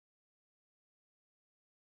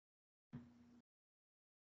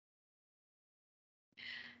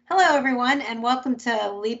Hello, everyone, and welcome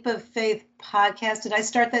to Leap of Faith podcast. Did I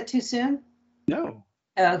start that too soon? No.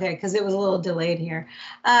 Oh, okay, because it was a little delayed here.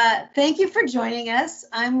 Thank you for joining us.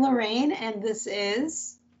 I'm Lorraine, and this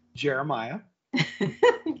is Jeremiah. How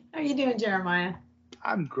are you doing, Jeremiah?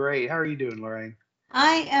 I'm great. How are you doing, Lorraine?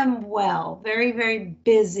 I am well, very, very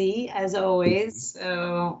busy as always.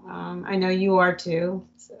 So I know you are too.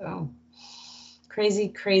 So crazy,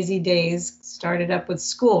 crazy days. Started up with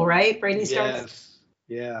school, right? Brady starts.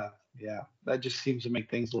 Yes. Yeah. That just seems to make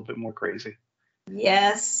things a little bit more crazy.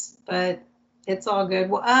 Yes, but it's all good.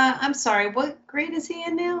 Well, I'm sorry. What grade is he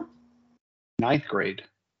in now? Ninth grade.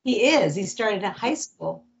 He is. He started at high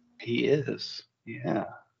school. He is. Yeah.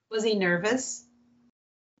 Was he nervous?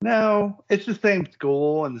 No, it's the same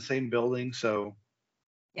school and the same building, so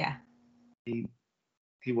Yeah. he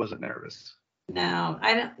he wasn't nervous. No,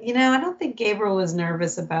 I don't. I don't think Gabriel was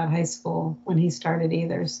nervous about high school when he started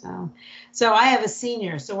either. So I have a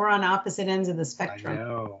senior. So we're on opposite ends of the I spectrum.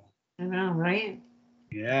 know. I know, right?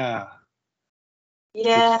 Yeah. Good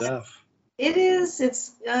Yeah, stuff. it is.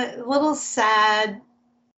 It's a little sad.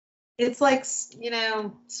 It's like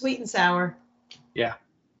sweet and sour. Yeah.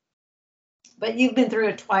 But you've been through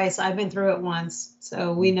it twice. I've been through it once,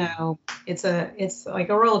 so we know it's like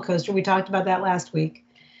a roller coaster. We talked about that last week.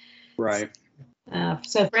 Right.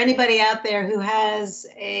 So for anybody out there who has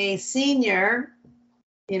a senior,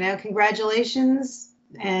 congratulations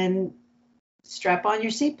and strap on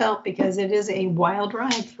your seatbelt because it is a wild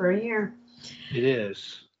ride for a year. It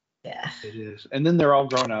is. Yeah. It is. And then they're all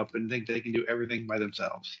grown up and think they can do everything by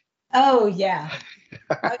themselves. Oh yeah.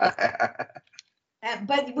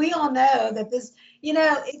 But we all know that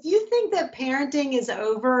if you think that parenting is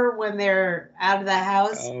over when they're out of the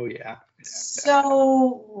house, Oh yeah.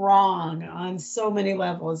 so wrong on so many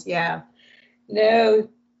levels. Yeah. No,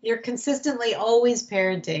 you're consistently always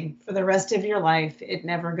parenting for the rest of your life. It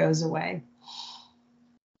never goes away.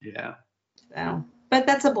 Yeah. So, but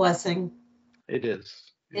that's a blessing. It is.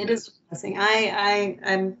 It is a blessing.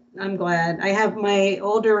 I'm glad. I have my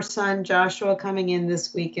older son Joshua coming in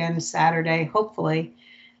this weekend, Saturday, hopefully,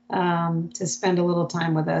 to spend a little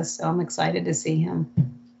time with us. So I'm excited to see him.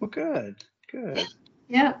 Well, good.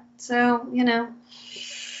 Yeah. So,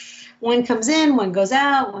 one comes in, one goes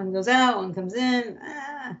out, one goes out, one comes in.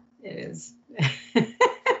 It is.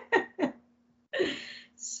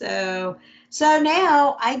 So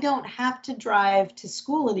now I don't have to drive to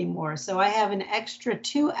school anymore. So I have an extra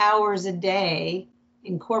 2 hours a day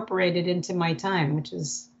incorporated into my time, which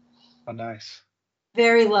is nice.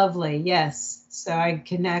 very lovely. Yes. So I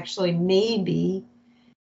can actually maybe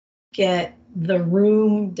get the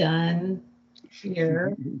room done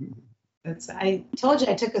here. I told you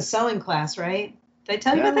I took a sewing class, right? Did I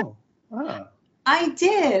tell you about that? No. I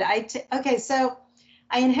did. Okay, so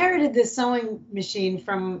I inherited this sewing machine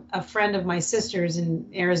from a friend of my sister's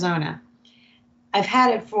in Arizona. I've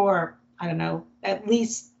had it for, I don't know, at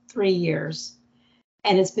least 3 years,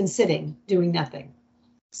 and it's been sitting doing nothing.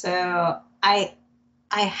 So I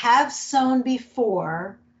have sewn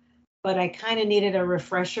before, but I kind of needed a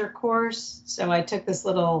refresher course. So I took this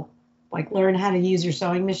little learn how to use your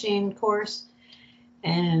sewing machine course,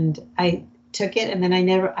 and I took it, and then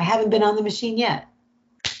I haven't been on the machine yet.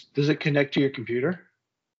 Does it connect to your computer?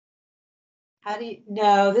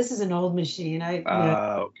 No, this is an old machine.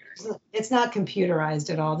 Okay. It's not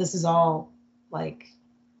computerized at all. This is all like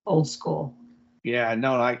old school. Yeah,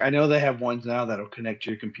 no, I know they have ones now that'll connect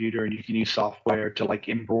to your computer and you can use software to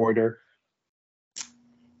embroider.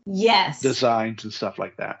 Yes. Designs and stuff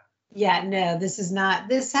like that. Yeah, no, this is not.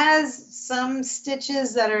 This has some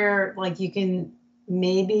stitches that are you can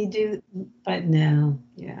maybe do, but no,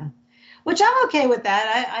 yeah. Which I'm okay with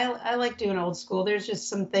that. I like doing old school. There's just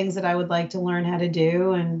some things that I would like to learn how to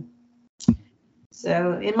do, and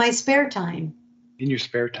so in my spare time. In your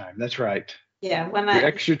spare time, that's right. Yeah, your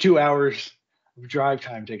extra 2 hours of drive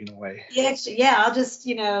time taken away. Yeah, I'll just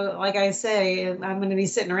like I say, I'm going to be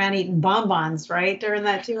sitting around eating bonbons right during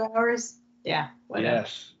that 2 hours. Yeah. Whatever.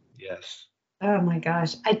 Yes. Oh my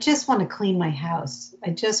gosh, I just want to clean my house.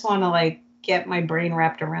 I just want to get my brain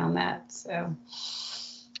wrapped around that. So.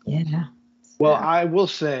 Yeah. Well, I will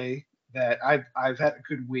say that I've had a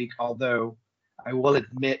good week, although I will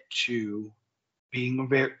admit to being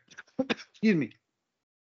very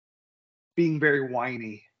being very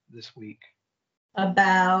whiny this week.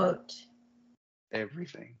 About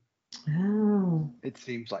everything. Oh. It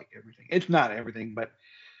seems like everything. It's not everything, but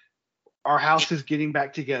our house is getting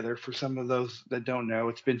back together. For some of those that don't know,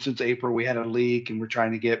 it's been since April. We had a leak and we're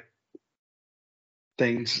trying to get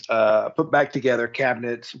things put back together,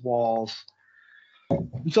 cabinets, walls.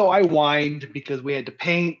 So I whined because we had to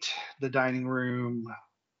paint the dining room,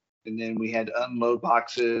 and then we had to unload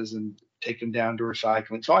boxes and take them down to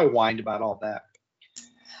recycling. So I whined about all that.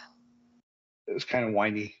 It was kind of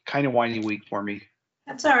whiny week for me.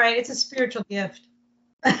 That's all right. It's a spiritual gift.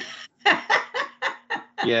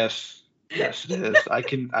 Yes, it is. I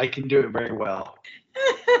can do it very well.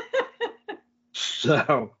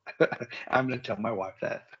 So I'm going to tell my wife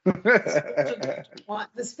that.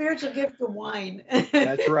 The spiritual gift of wine.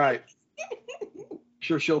 That's right.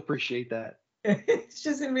 Sure, she'll appreciate that. It's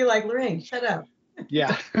just going to be like, Lorraine, shut up.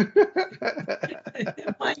 Yeah.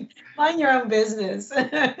 Mind your own business.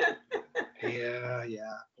 Yeah.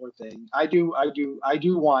 Poor thing. I do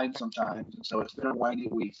whine sometimes, so it's been a whiny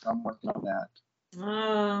week. So I'm working on that.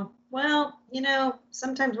 Oh, well,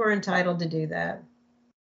 sometimes we're entitled to do that.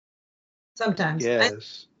 Sometimes.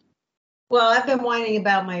 Yes. I've been whining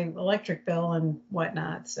about my electric bill and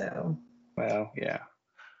whatnot, so. Well, yeah.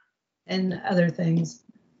 And other things.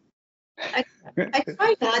 I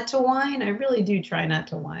try not to whine. I really do try not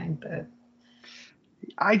to whine, but.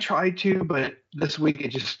 I tried to, but this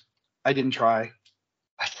week I didn't try.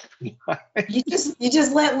 You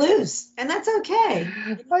just let loose, and that's okay.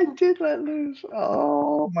 I did let loose.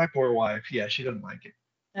 Oh, my poor wife. Yeah, she doesn't like it.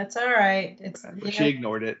 That's all right. She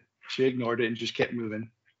ignored it. She ignored it and just kept moving.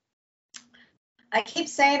 I keep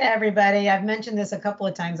saying to everybody, I've mentioned this a couple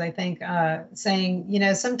of times, I think,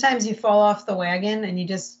 saying, sometimes you fall off the wagon and you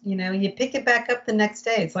just, you pick it back up the next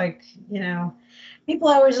day. It's like, people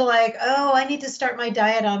always are like, oh, I need to start my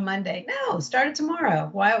diet on Monday. No, start it tomorrow.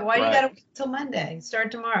 Why do you got to wait until Monday?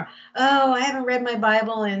 Start tomorrow. Oh, I haven't read my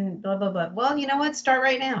Bible and blah, blah, blah. Well, you know what? Start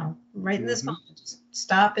right now, right in this moment. Just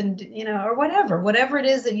stop and, or whatever it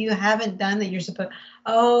is that you haven't done that you're supposed,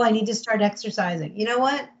 oh, I need to start exercising. You know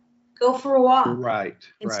what? Go for a walk. Right.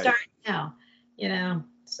 And start now,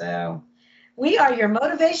 So we are your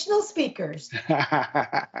motivational speakers. You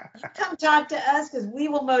come talk to us because we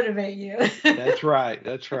will motivate you. That's right.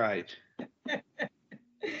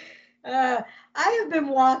 I have been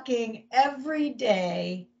walking every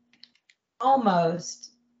day almost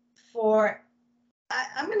for,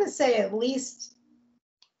 I'm going to say at least,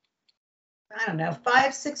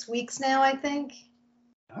 5-6 weeks now, I think.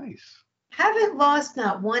 Nice. Haven't lost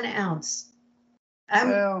not 1 ounce.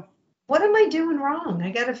 What am I doing wrong?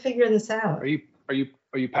 I got to figure this out. Are you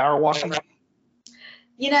power walking?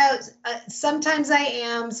 Sometimes I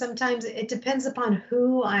am. Sometimes it depends upon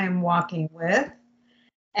who I'm walking with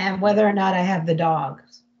and whether or not I have the dog.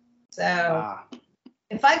 So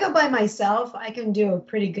if I go by myself, I can do a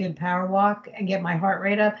pretty good power walk and get my heart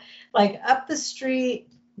rate up. Like up the street.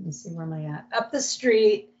 Let me see, where am I at? Up the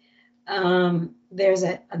street. There's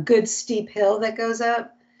a good steep hill that goes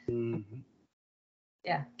up. Mm-hmm.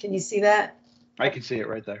 Yeah. Can you see that? I can see it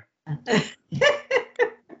right there.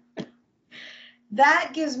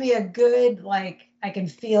 That gives me a good, I can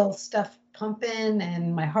feel stuff pumping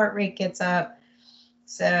and my heart rate gets up.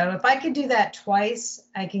 So if I could do that twice,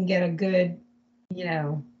 I can get a good,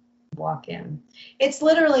 walk in. It's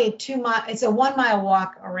literally it's a 1 mile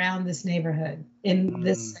walk around this neighborhood in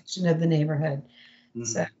this section of the neighborhood. Mm-hmm.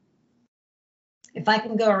 So if I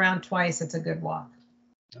can go around twice, it's a good walk.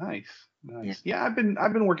 Nice. Yeah, I've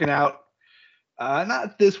been working out.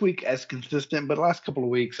 Not this week as consistent, but the last couple of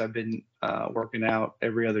weeks I've been working out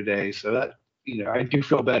every other day. So that I do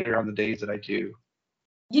feel better on the days that I do.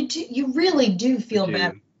 You really do feel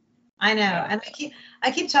better. I know, and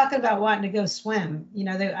I keep talking about wanting to go swim.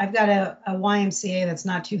 I've got a YMCA that's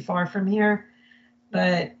not too far from here,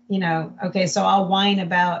 but okay, so I'll whine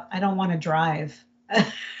about I don't want to drive.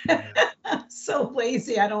 I'm so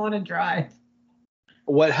lazy. I don't want to drive.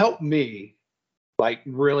 What helped me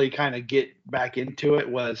really kind of get back into it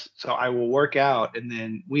was, so I will work out and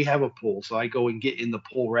then we have a pool. So I go and get in the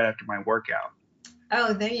pool right after my workout.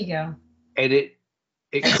 Oh, there you go. And it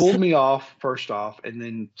cooled me off, first off. And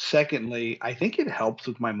then secondly, I think it helps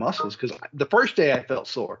with my muscles because the first day I felt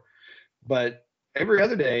sore, but every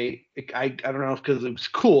other day, I don't know if because it was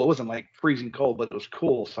cool. It wasn't like freezing cold, but it was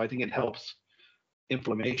cool. So I think it helps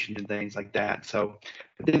inflammation and things like that. So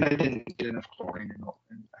but then I didn't get enough chlorine and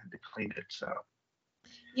I had to clean it. So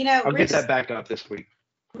I'll get that back up this week.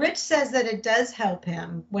 Rich says that it does help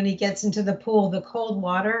him when he gets into the pool. The cold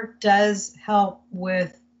water does help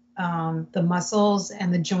with the muscles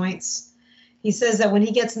and the joints. He says that when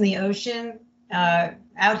he gets in the ocean,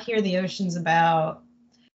 out here, the ocean's on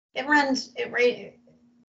the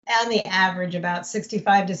average about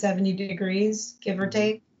 65 to 70 degrees, give or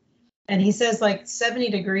take. And he says 70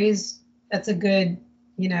 degrees, that's a good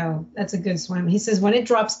swim. He says when it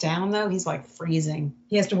drops down though, he's freezing.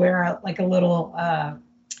 He has to wear a little,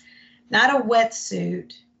 not a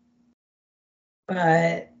wetsuit,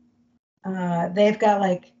 but they've got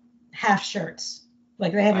half shirts.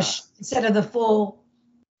 Like they have instead of the full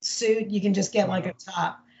suit, you can just get like a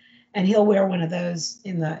top, and he'll wear one of those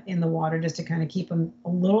in the water just to kind of keep him a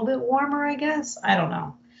little bit warmer, I guess. I don't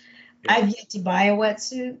know. Yeah. I've yet to buy a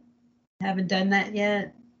wetsuit. Haven't done that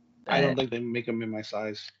yet. I don't think they make them in my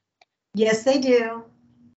size. Yes, they do.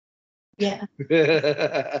 Yeah.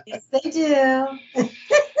 Yes, they do.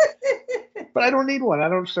 But I don't need one. I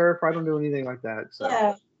don't surf. I don't do anything like that. So.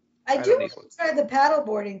 Yeah. I do want to try the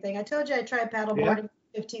paddleboarding thing. I told you I tried paddleboarding for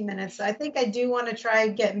 15 minutes. So I think I do want to try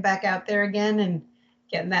getting back out there again and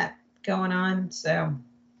getting that going on. So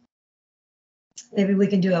maybe we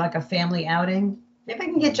can do like a family outing. Maybe I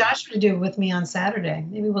can get Joshua to do it with me on Saturday.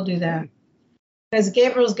 Maybe we'll do that. Because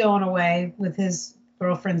Gabriel's going away with his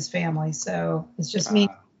girlfriend's family. So it's just me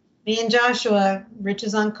and Joshua. Rich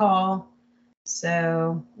is on call.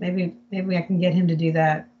 So maybe I can get him to do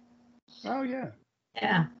that. Oh, yeah.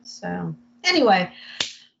 Yeah. So anyway,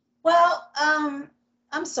 well,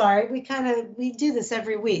 I'm sorry. We do this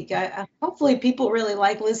every week. Hopefully people really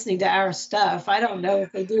like listening to our stuff. I don't know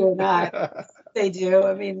if they do or not. They do.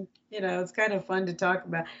 I mean, it's kind of fun to talk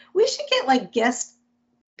about. We should get like guest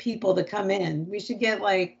people to come in. We should get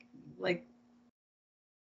like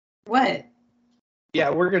what?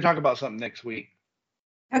 Yeah, we're going to talk about something next week.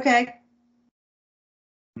 Okay. I'm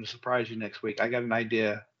going to surprise you next week. I got an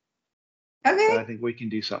idea. Okay. I think we can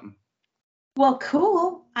do something. Well,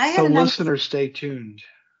 cool. So listeners, stay tuned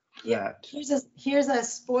for that. Here's a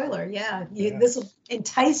spoiler. Yeah. This will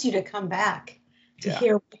entice you to come back to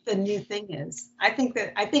hear what the new thing is. I think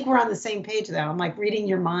we're on the same page though. I'm like reading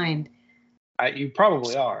your mind. You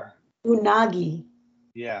probably are. Unagi.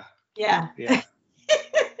 Yeah. Yeah.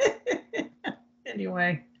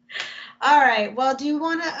 Anyway. All right. Well, do you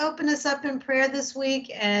want to open us up in prayer this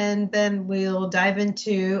week, and then we'll dive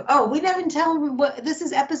into? Oh, we didn't tell them what this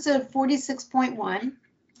is. Episode 46.1.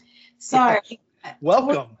 Sorry.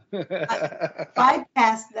 Welcome.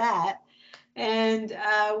 Bypass that, and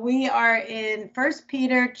we are in 1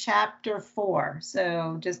 Peter chapter 4.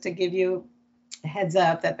 So just to give you a heads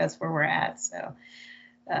up that's where we're at. So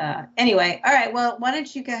anyway, all right. Well, why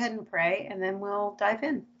don't you go ahead and pray, and then we'll dive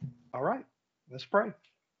in. All right. Let's pray.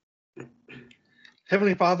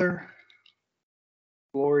 Heavenly Father,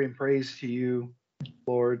 glory and praise to you,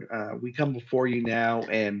 Lord. We come before you now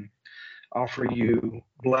and offer you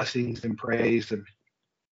blessings and praise. And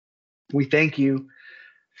we thank you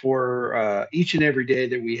for each and every day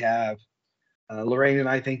that we have. Lorraine and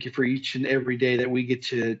I thank you for each and every day that we get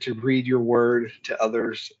to read your word to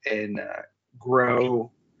others and grow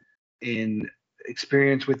in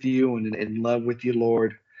experience with you and in love with you,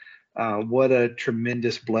 Lord. What a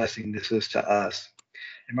tremendous blessing this is to us.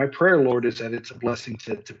 And my prayer, Lord, is that it's a blessing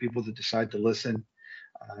to people that decide to listen.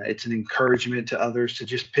 It's an encouragement to others to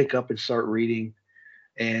just pick up and start reading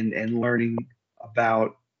and learning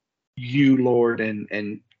about you, Lord,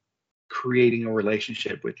 and creating a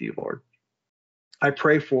relationship with you, Lord. I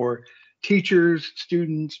pray for teachers,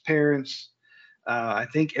 students, parents. I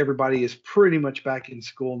think everybody is pretty much back in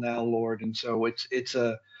school now, Lord. And so it's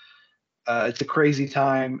a crazy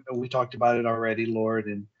time. We talked about it already, Lord.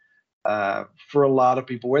 And for a lot of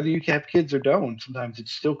people, whether you have kids or don't, sometimes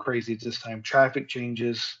it's still crazy at this time. Traffic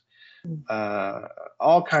changes,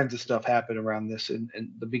 all kinds of stuff happen around this in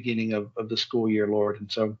the beginning of the school year, Lord.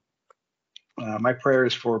 And so my prayer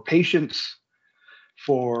is for patience,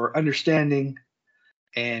 for understanding,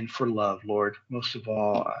 and for love, Lord. Most of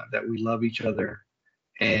all, that we love each other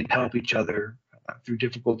and help each other through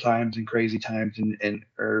difficult times and crazy times and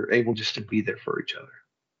are able just to be there for each other.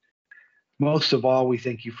 Most of all, we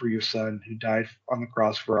thank you for your son who died on the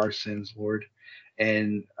cross for our sins, Lord.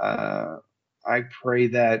 And I pray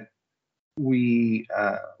that we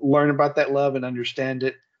learn about that love and understand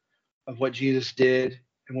it, of what Jesus did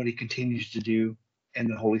and what he continues to do, and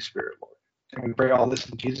the Holy Spirit, Lord. And we pray all this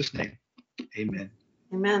in Jesus' name. Amen.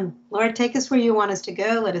 Amen. Lord, take us where you want us to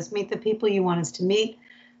go. Let us meet the people you want us to meet.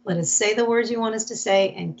 Let us say the words you want us to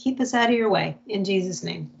say, and keep us out of your way. In Jesus'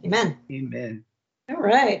 name. Amen. Amen. All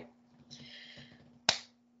right.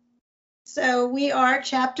 So we are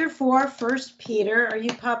chapter 4, 1 Peter. Are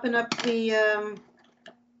you popping up the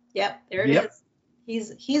yep, there it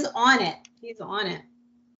is. He's on it. He's on it.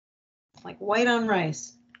 Like white on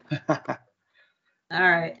rice. All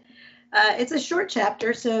right. It's a short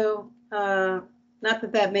chapter, so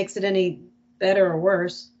not that makes it any better or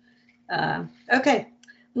worse. Okay.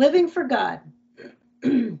 Living for God.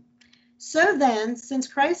 So then, since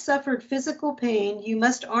Christ suffered physical pain, you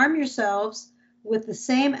must arm yourselves with the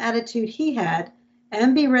same attitude he had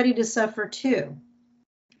and be ready to suffer too.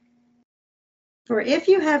 For if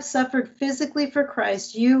you have suffered physically for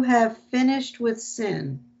Christ, you have finished with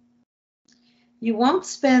sin. You won't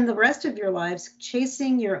spend the rest of your lives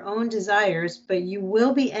chasing your own desires, but you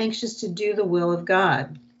will be anxious to do the will of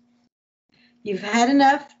God. You've had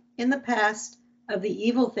enough in the past of the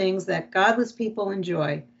evil things that godless people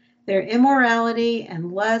enjoy. Their immorality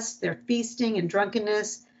and lust, their feasting and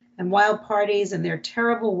drunkenness and wild parties, and their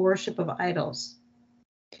terrible worship of idols.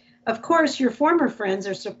 Of course, your former friends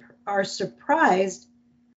are surprised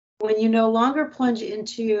when you no longer plunge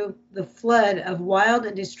into the flood of wild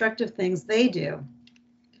and destructive things they do.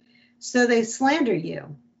 So they slander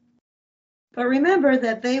you. But remember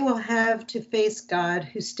that they will have to face God,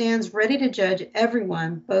 who stands ready to judge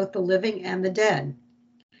everyone, both the living and the dead.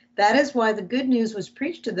 That is why the good news was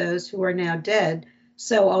preached to those who are now dead.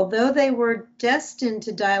 So although they were destined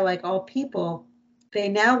to die like all people, they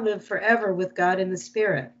now live forever with God in the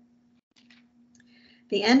Spirit.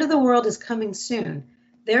 The end of the world is coming soon.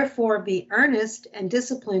 Therefore, be earnest and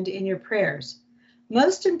disciplined in your prayers.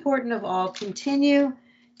 Most important of all, continue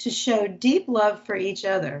to show deep love for each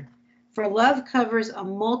other, for love covers a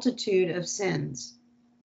multitude of sins.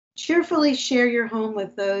 Cheerfully share your home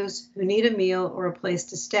with those who need a meal or a place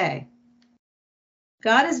to stay.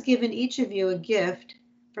 God has given each of you a gift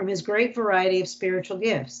from his great variety of spiritual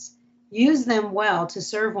gifts. Use them well to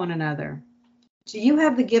serve one another. Do you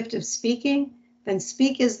have the gift of speaking? Then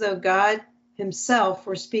speak as though God himself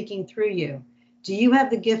were speaking through you. Do you have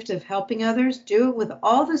the gift of helping others? Do it with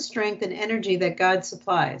all the strength and energy that God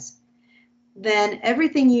supplies. Then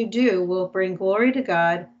everything you do will bring glory to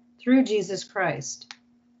God through Jesus Christ.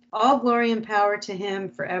 All glory and power to him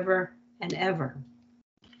forever and ever.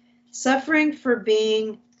 Suffering for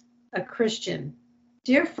being a Christian.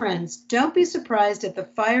 Dear friends, don't be surprised at the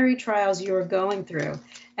fiery trials you are going through,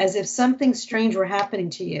 as if something strange were happening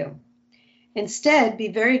to you. Instead, be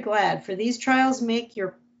very glad, for these trials make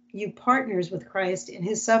you partners with Christ in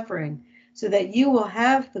his suffering, so that you will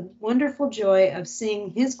have the wonderful joy of seeing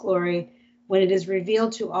his glory when it is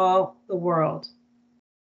revealed to all the world.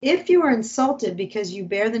 If you are insulted because you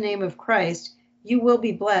bear the name of Christ, you will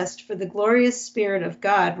be blessed, for the glorious Spirit of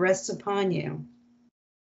God rests upon you.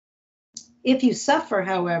 If you suffer,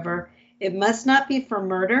 however, it must not be for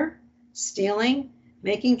murder, stealing,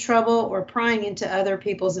 making trouble, or prying into other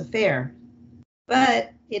people's affairs.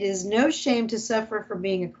 But it is no shame to suffer for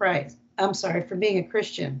being for being a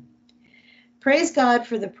Christian. Praise God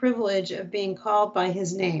for the privilege of being called by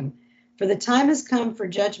his name, for the time has come for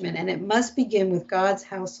judgment, and it must begin with God's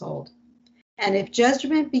household. And if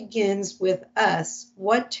judgment begins with us,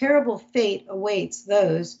 what terrible fate awaits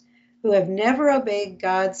those who have never obeyed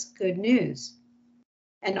God's good news?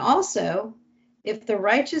 And also, if the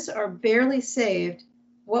righteous are barely saved,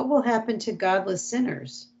 what will happen to godless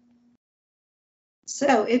sinners?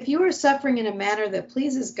 So if you are suffering in a manner that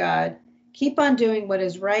pleases God, keep on doing what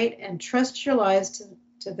is right and trust your lives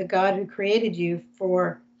to the God who created you,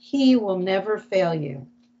 for he will never fail you.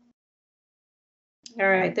 All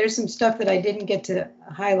right, there's some stuff that I didn't get to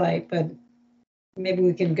highlight, but maybe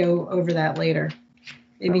we can go over that later.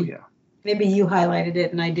 Maybe you highlighted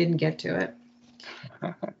it and I didn't get to it.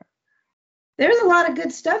 There's a lot of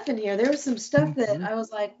good stuff in here. There was some stuff that I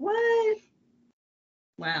was like, what?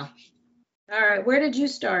 Wow. All right, where did you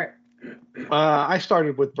start? I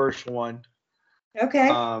started with verse 1.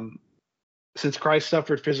 Okay. Since Christ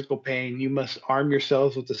suffered physical pain, you must arm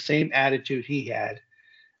yourselves with the same attitude he had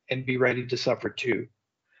and be ready to suffer too.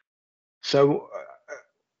 So,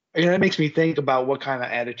 it makes me think about what kind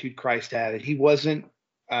of attitude Christ had. He wasn't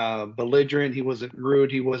belligerent. He wasn't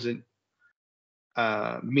rude. He wasn't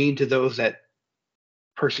mean to those that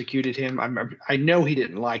persecuted him. I know he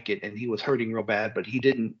didn't like it and he was hurting real bad, but he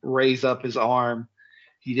didn't raise up his arm.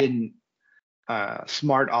 He didn't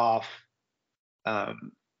smart off.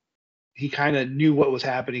 He kind of knew what was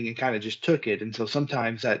happening and kind of just took it. And so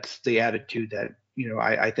sometimes that's the attitude that,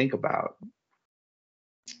 I think about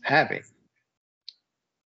having.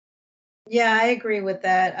 Yeah, I agree with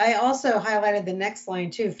that. I also highlighted the next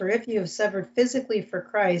line too. For if you have suffered physically for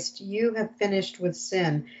Christ, you have finished with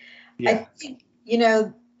sin. Yeah. I think,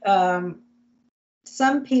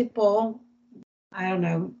 some people, I don't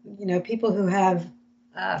know, people who have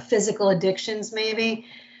physical addictions, maybe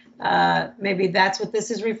that's what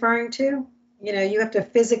this is referring to. You have to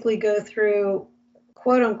physically go through,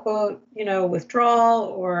 quote unquote, withdrawal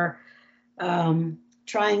or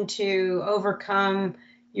trying to overcome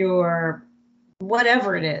your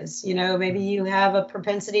whatever it is. Maybe you have a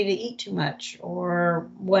propensity to eat too much or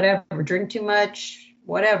whatever, drink too much,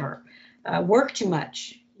 whatever, work too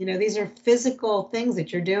much. These are physical things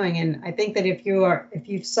that you're doing. And I think that if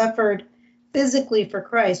you've suffered physically for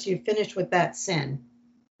Christ, you've finished with that sin.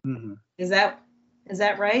 Mm-hmm. Is that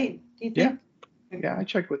right? Do you think? Yeah, I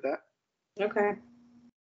checked with that. Okay.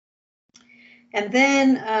 And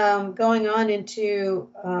then going on into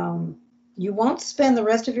you won't spend the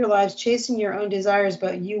rest of your lives chasing your own desires,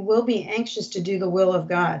 but you will be anxious to do the will of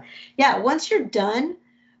God. Yeah, once you're done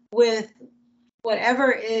with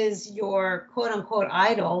whatever is your quote unquote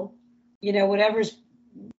idol, whatever's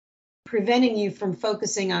preventing you from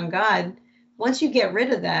focusing on God, once you get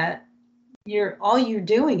rid of that, all you're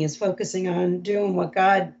doing is focusing on doing what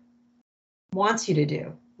God wants you to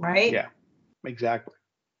do, right? Yeah, exactly.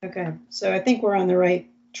 Okay, so I think we're on the right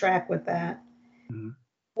track with that. Mm-hmm.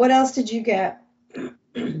 What else did you get?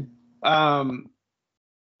 Yeah,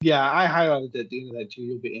 I highlighted at the end of that too.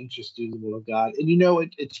 You'll be anxious to do the will of God, and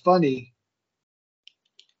it's funny.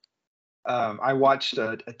 I watched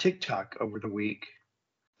a TikTok over the week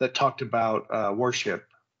that talked about worship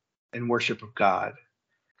and worship of God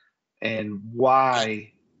and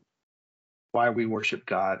why we worship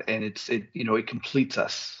God, and it completes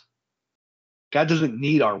us. God doesn't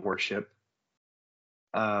need our worship,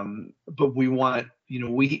 but we want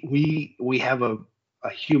we have a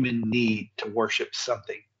human need to worship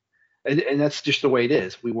something, and that's just the way it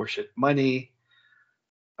is. We worship money,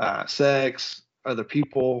 sex, other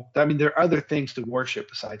people. I mean, there are other things to worship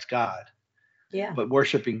besides God. Yeah, But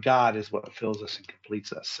worshiping God is what fills us and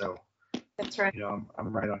completes us. So, that's right.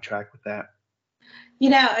 I'm right on track with that.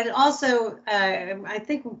 And also, I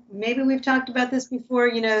think maybe we've talked about this before.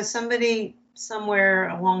 Somebody somewhere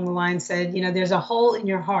along the line said, there's a hole in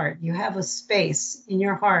your heart. You have a space in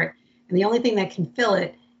your heart, and the only thing that can fill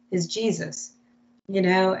it is Jesus.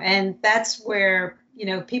 And that's where,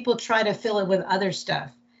 people try to fill it with other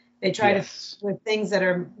stuff. They try to fill it with things that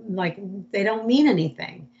are like, they don't mean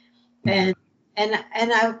anything. And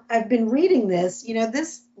I've been reading this,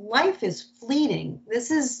 this life is fleeting.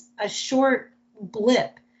 This is a short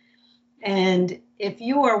blip. And if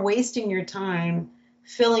you are wasting your time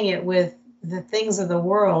filling it with the things of the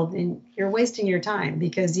world, and you're wasting your time,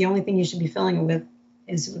 because the only thing you should be filling it with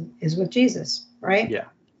is with Jesus, right? Yeah,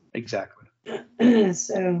 exactly.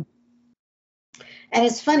 So, and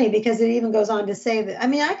it's funny because it even goes on to say that, I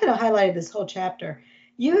mean, I could have highlighted this whole chapter.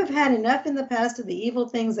 You have had enough in the past of the evil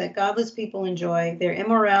things that godless people enjoy, their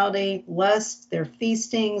immorality, lust, their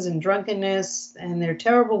feastings and drunkenness, and their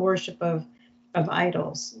terrible worship of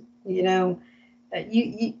idols. That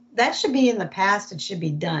should be in the past. It should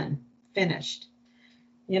be done, finished.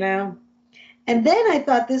 And then I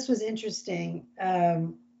thought this was interesting.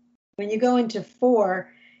 When you go into 4,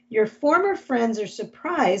 your former friends are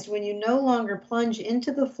surprised when you no longer plunge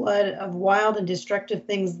into the flood of wild and destructive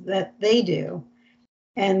things that they do,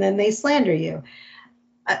 and then they slander you.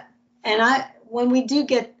 When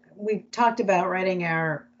we've talked about writing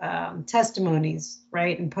our testimonies,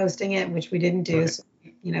 right, and posting it, which we didn't do. Right.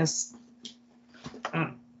 So,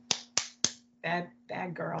 bad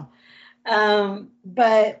girl.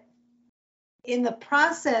 But in the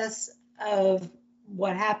process of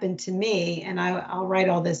what happened to me, and I'll write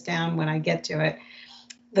all this down when I get to it,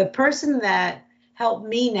 the person that helped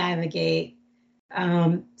me navigate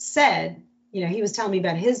said, he was telling me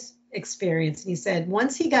about his experience, and he said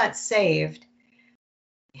once he got saved,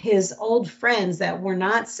 his old friends that were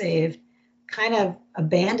not saved kind of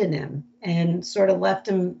abandoned him and sort of left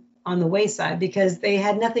him on the wayside because they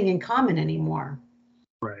had nothing in common anymore.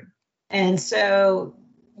 Right. And so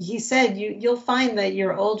he said you'll find that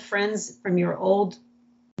your old friends from your old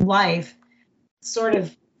life sort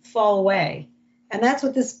of fall away. And that's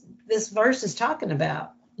what this verse is talking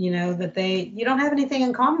about, that you don't have anything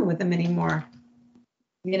in common with them anymore,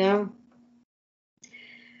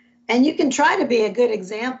 And you can try to be a good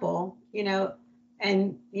example,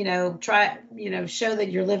 and, try, show that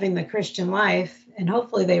you're living the Christian life, and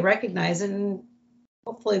hopefully they recognize it, and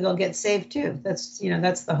hopefully they'll get saved too. That's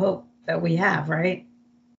the hope that we have, right?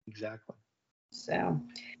 Exactly. So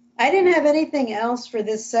I didn't have anything else for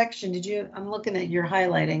this section. Did you? I'm looking at your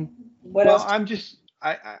highlighting. What else? I'm just,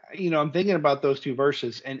 I'm thinking about those 2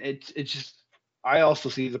 verses, and it's just, I also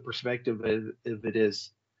see the perspective of it is,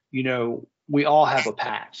 we all have a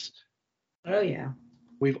past. Oh yeah.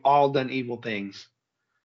 We've all done evil things,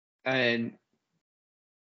 and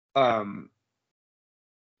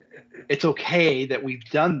it's okay that we've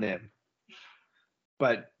done them.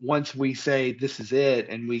 But once we say this is it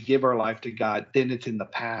and we give our life to God, then it's in the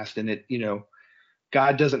past, and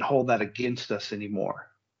God doesn't hold that against us anymore.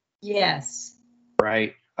 Yes.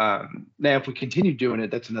 Right. Now, if we continue doing it,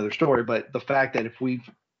 that's another story. But the fact that if we've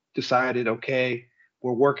decided, okay,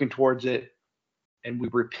 we're working towards it, and we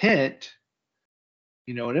repent,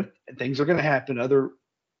 and if things are going to happen, other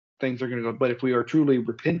things are going to go. But if we are truly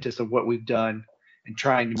repentant of what we've done and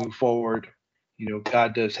trying to move forward,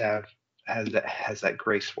 God does has that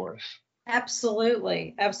grace for us.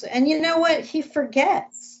 Absolutely. Absolutely. And you know what? He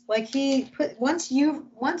forgets. Like once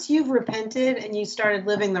you've repented and you started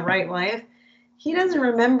living the right life, he doesn't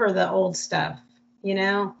remember the old stuff, you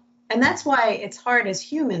know? And that's why it's hard as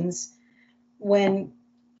humans when,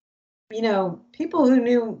 people who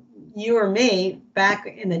knew you or me back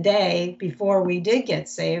in the day before we did get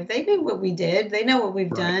saved, they knew what we did. They know what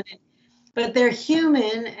we've Right. done, but they're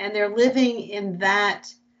human and they're living in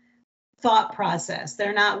that thought process.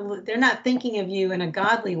 They're not thinking of you in a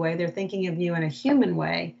godly way. They're thinking of you in a human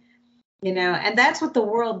way, and that's what the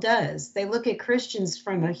world does. They look at Christians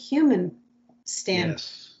from a human standpoint.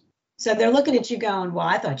 Yes. So they're looking at you going, well,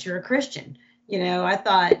 I thought you're a Christian. I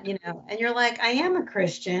thought, and you're like, I am a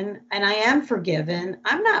Christian and I am forgiven.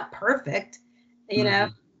 I'm not perfect. You know,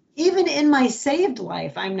 Mhm. even in my saved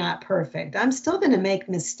life, I'm not perfect. I'm still going to make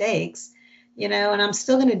mistakes, and I'm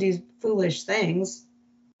still going to do foolish things.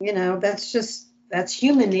 That's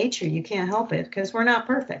human nature. You can't help it because we're not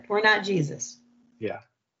perfect. We're not Jesus. Yeah.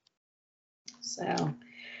 So,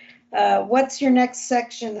 what's your next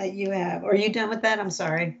section that you have? Are you done with that? I'm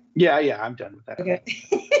sorry. Yeah. I'm done with that. Okay.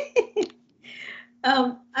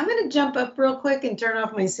 I'm going to jump up real quick and turn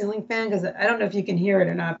off my ceiling fan because I don't know if you can hear it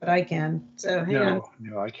or not, but I can. So hang on.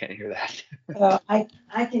 No, I can't hear that. I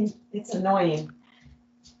can. It's annoying.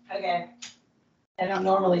 Okay. I don't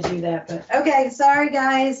normally do that, but okay. Sorry,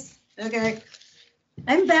 guys. Okay.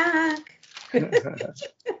 I'm back. The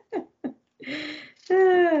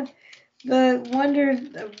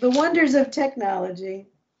wonders of technology.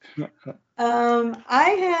 I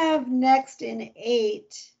have next in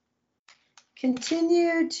 8.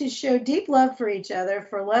 Continue to show deep love for each other,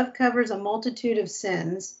 for love covers a multitude of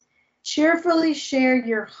sins. Cheerfully share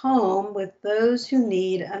your home with those who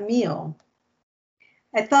need a meal.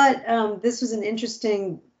 I thought this was an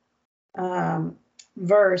interesting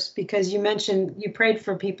verse because you mentioned you prayed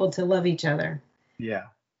for people to love each other. Yeah.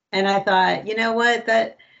 And I thought, you know what,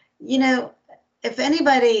 if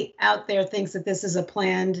anybody out there thinks that this is a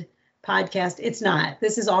planned podcast, it's not.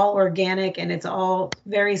 This is all organic and it's all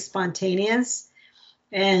very spontaneous.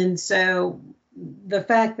 And so the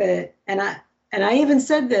fact that, and I even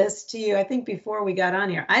said this to you, I think before we got on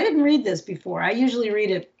here, I didn't read this before. I usually read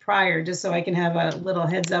it prior just so I can have a little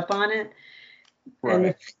heads up on it. Right.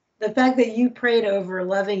 And the fact that you prayed over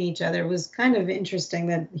loving each other was kind of interesting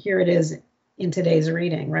that here it is in today's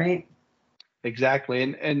reading, right? Exactly.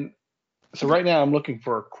 And so right now I'm looking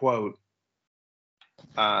for a quote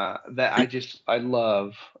that I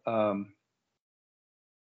love. Hang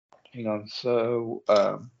on. So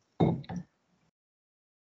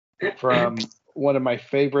from one of my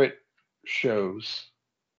favorite shows,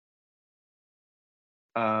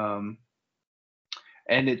 and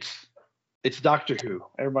it's Doctor Who.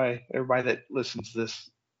 Everybody that listens to this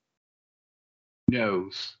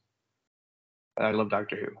knows I love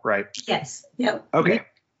Doctor Who, right? Yes. Yep. Okay.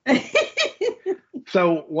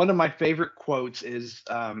 So one of my favorite quotes is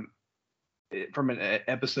from an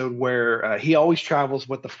episode where he always travels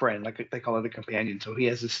with a friend, like they call it a companion. So he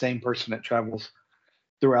has the same person that travels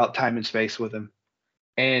throughout time and space with him.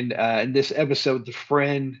 And in this episode, the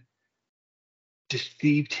friend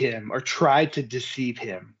deceived him or tried to deceive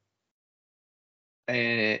him,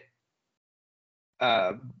 and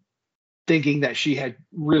uh, thinking that she had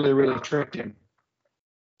really, really tricked him.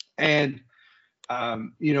 And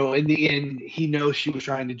in the end, he knows she was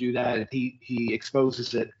trying to do that, and he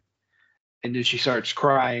exposes it, and then she starts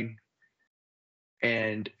crying,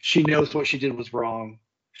 and she knows what she did was wrong.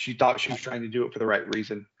 She thought she was trying to do it for the right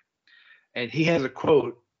reason. And he has a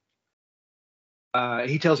quote.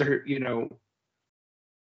 He tells her,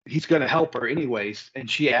 he's going to help her anyways. And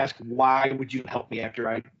she asks, "Why would you help me after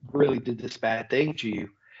I really did this bad thing to you?"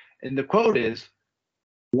 And the quote is,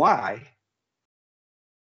 "Why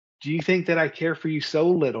do you think that I care for you so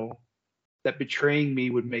little that betraying me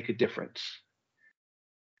would make a difference?"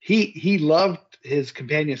 He loved his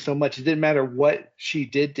companion so much it didn't matter what she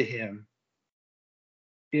did to him.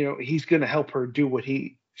 He's going to help her do what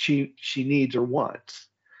she needs or wants.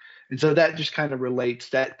 And so that just kind of relates.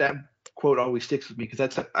 That quote always sticks with me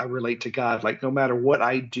because I relate to God. Like no matter what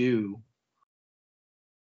I do,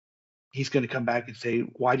 He's going to come back and say,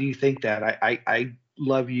 "Why do you think that? I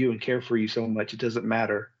love you and care for you so much. It doesn't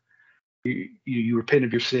matter. You repent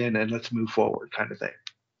of your sin and let's move forward," kind of thing.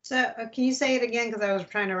 So can you say it again? Because I was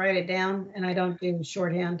trying to write it down and I don't do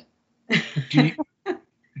shorthand.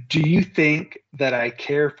 Do you think that I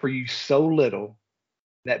care for you so little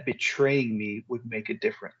that betraying me would make a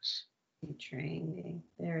difference? Betraying me.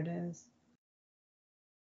 There it is.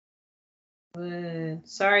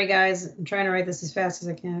 Sorry, guys. I'm trying to write this as fast as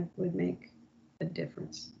I can. Would make a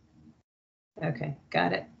difference. Okay,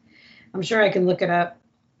 got it. I'm sure I can look it up,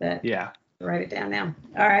 but Yeah. write it down now.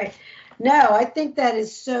 All right. No, I think that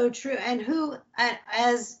is so true. And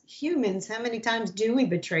as humans, how many times do we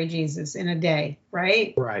betray Jesus in a day,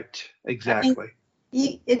 right? Right. I mean, Exactly.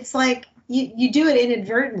 it's like you do it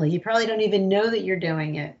inadvertently. You probably don't even know that you're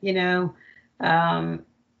doing it, you know? Um,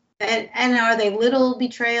 and are they little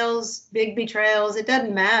betrayals, big betrayals? It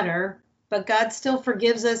doesn't matter, but God still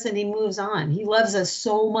forgives us and he moves on. He loves us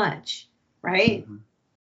so much, right? Mhm.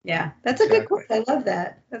 Yeah, that's a good Exactly. quote. I love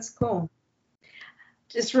that. That's cool.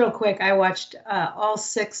 Just real quick, I watched all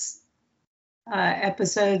 6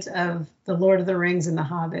 episodes of The Lord of the Rings and The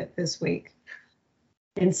Hobbit this week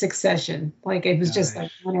in succession. Like it was just Nice.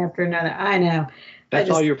 like one after another. I know. That's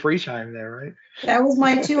all your free time there, right? That was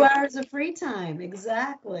my 2 hours of free time.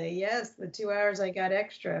 Exactly. Yes, the 2 hours I got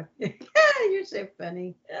extra. You're so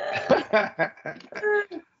funny.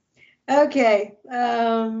 Okay.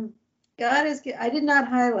 God has. I did not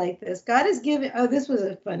highlight this. God has given. Oh, this was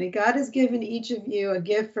funny. God has given each of you a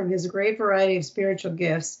gift from His great variety of spiritual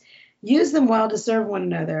gifts. Use them well to serve one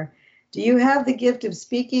another. Do you have the gift of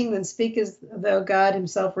speaking? Then speak as though God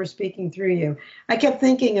Himself were speaking through you. I kept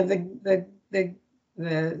thinking of the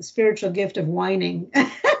spiritual gift of whining.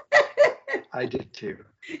 I did too.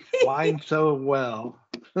 Whine so well.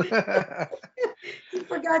 You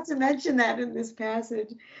forgot to mention that in this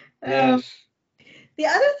passage. Yes. The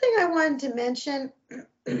other thing I wanted to mention,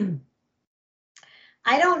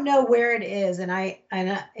 I don't know where it is, and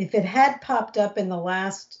if it had popped up in the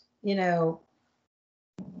last,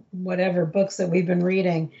 whatever books that we've been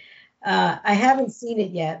reading, I haven't seen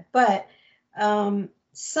it yet, but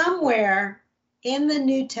somewhere in the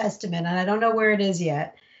New Testament, and I don't know where it is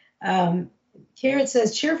yet, here it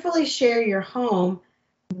says, cheerfully share your home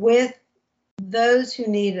with those who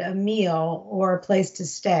need a meal or a place to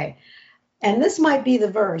stay. And this might be the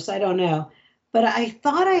verse, I don't know. But I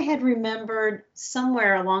thought I had remembered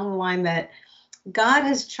somewhere along the line that God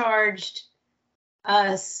has charged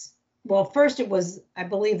us, well, first it was, I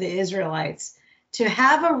believe, the Israelites, to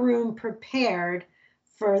have a room prepared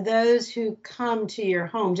for those who come to your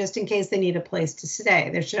home, just in case they need a place to stay.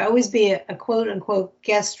 There should always be a quote unquote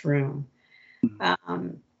guest room.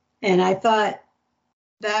 And I thought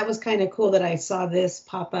that was kind of cool that I saw this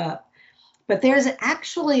pop up. But there's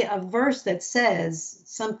actually a verse that says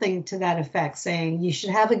something to that effect, saying you should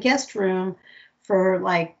have a guest room for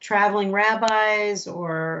like traveling rabbis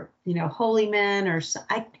or, holy men or so.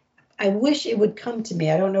 I wish it would come to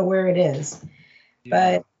me. I don't know where it is.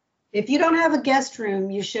 Yeah. But if you don't have a guest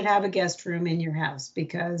room, you should have a guest room in your house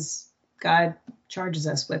because God charges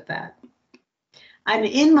us with that. I'm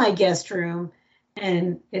in my guest room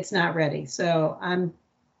and it's not ready. So I'm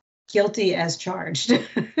guilty as charged.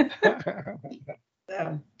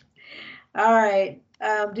 So, all right.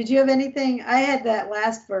 Did you have anything? I had that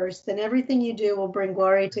last verse. Then everything you do will bring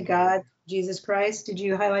glory to God, Jesus Christ. Did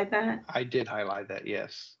you highlight that? I did highlight that,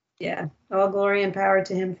 yes. Yeah. All glory and power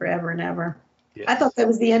to him forever and ever. Yes. I thought that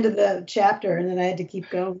was the end of the chapter, and then I had to keep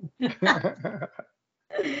going.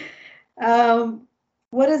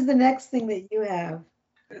 What is the next thing that you have?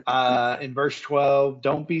 In verse 12,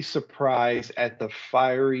 don't be surprised at the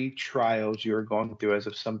fiery trials you are going through as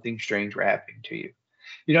if something strange were happening to you.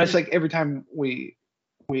 It's like every time we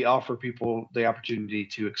offer people the opportunity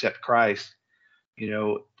to accept Christ,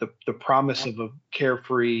 the promise of a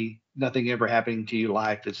carefree, nothing ever happening to you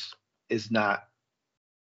life is not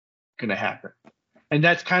going to happen. And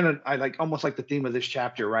that's kind of, I like almost like the theme of this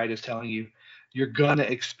chapter, right? Is telling you you're going to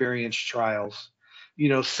experience trials,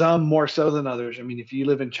 some more so than others. I mean, if you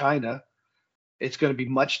live in China, it's going to be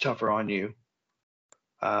much tougher on you,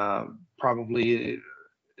 probably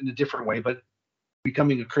in a different way, but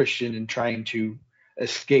becoming a Christian and trying to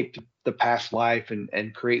escape the past life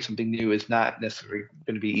and create something new is not necessarily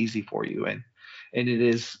going to be easy for you. And it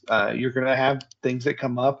is, you're going to have things that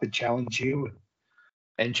come up and challenge you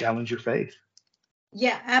and challenge your faith.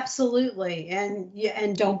 Yeah, absolutely.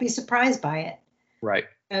 And don't be surprised by it. Right.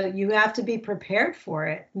 You have to be prepared for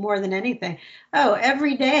it more than anything. Oh,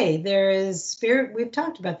 every day there is spirit. We've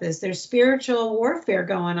talked about this. There's spiritual warfare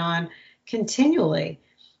going on continually.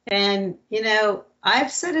 And,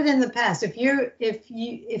 I've said it in the past. How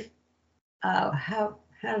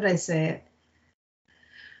did I say it?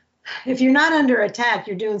 If you're not under attack,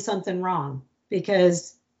 you're doing something wrong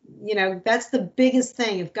because, that's the biggest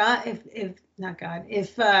thing.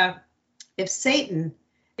 If Satan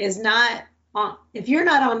is not on, if you're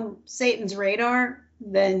not on Satan's radar,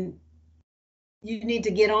 then you need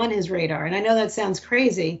to get on his radar. And I know that sounds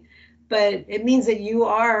crazy, but it means that you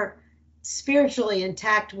are spiritually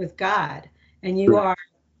intact with God and you are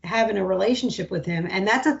having a relationship with him. And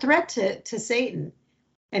that's a threat to Satan.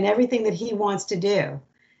 and everything that he wants to do.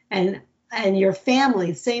 And your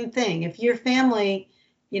family, same thing. If your family,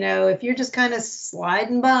 if you're just kind of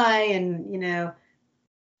sliding by and,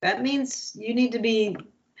 that means you need to be,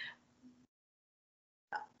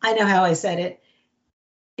 I know how I said it.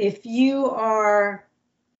 If you are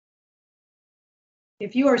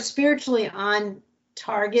spiritually on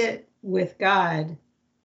target with God,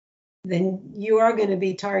 then you are going to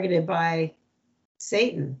be targeted by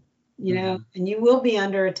Satan, and you will be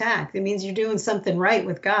under attack. It means you're doing something right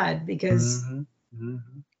with God because,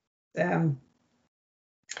 all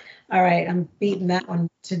right, I'm beating that one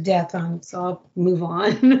to death so I'll move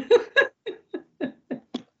on.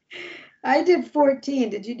 I did 14.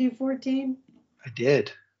 Did you do 14? I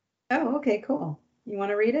did. Oh, okay, cool. You want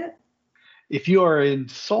to read it? If you are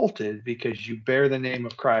insulted because you bear the name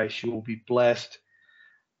of Christ, you will be blessed,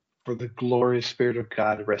 for the glorious Spirit of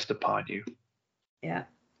God to rest upon you. Yeah.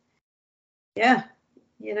 Yeah.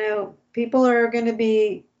 People are going to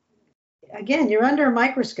be, again, you're under a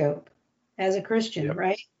microscope as a Christian,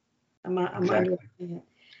 right? I'm exactly. Under,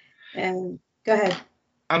 and go ahead.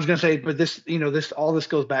 I was going to say, but all this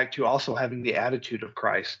goes back to also having the attitude of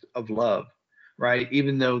Christ, of love, right?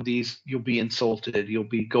 Even though you'll be insulted, you'll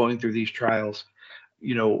be going through these trials,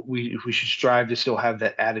 we should strive to still have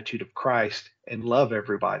that attitude of Christ and love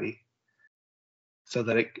everybody, so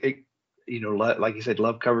that it like you said,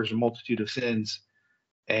 love covers a multitude of sins,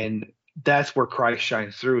 and that's where Christ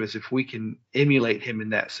shines through. Is if we can emulate him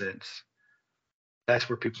in that sense, that's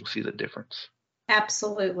where people see the difference.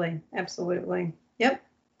 Absolutely. Yep,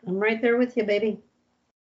 I'm right there with you, baby.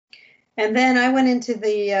 And then I went into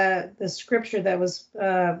the scripture that was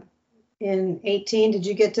in 18. Did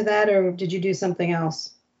you get to that, or did you do something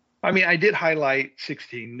else? I mean, I did highlight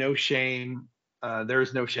 16. No shame. There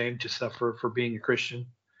is no shame to suffer for being a Christian.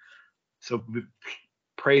 So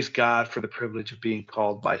praise God for the privilege of being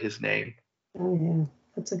called by his name. Oh, yeah.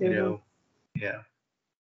 That's a good one. Yeah.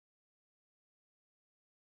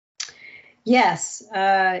 Yes.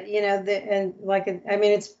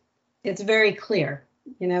 It's very clear.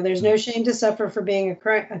 There's no shame to suffer for being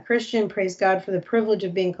a Christian. Praise God for the privilege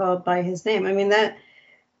of being called by his name. I mean, that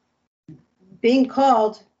being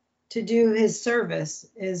called to do his service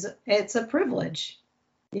it's a privilege,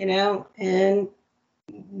 and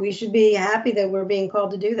we should be happy that we're being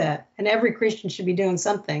called to do that. And every Christian should be doing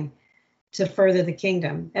something to further the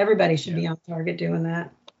kingdom. Everybody should be on target doing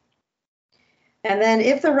that. And then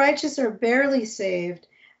if the righteous are barely saved,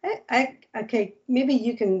 okay, maybe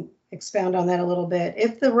you can expound on that a little bit.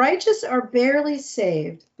 If the righteous are barely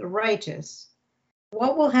saved, the righteous,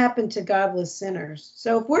 what will happen to godless sinners?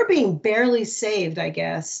 So if we're being barely saved, I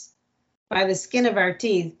guess, by the skin of our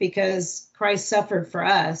teeth because Christ suffered for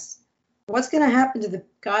us, what's going to happen to the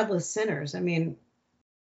godless sinners? I mean,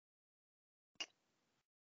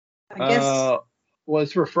 I guess. Well,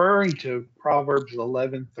 it's referring to Proverbs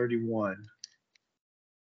 11:31.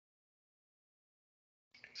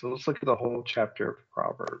 So let's look at the whole chapter of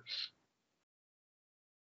Proverbs.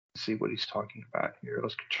 See what he's talking about here.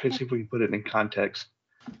 Let's try to see if we can put it in context.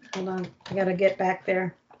 Hold on, I got to get back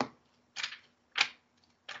there.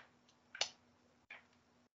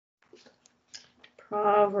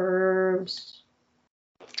 Proverbs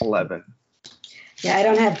 11. Yeah, I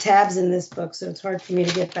don't have tabs in this book, so it's hard for me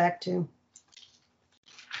to get back to.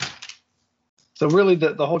 So really,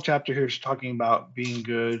 the whole chapter here is talking about being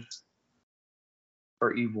good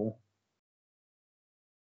or evil.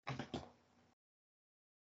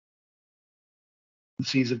 The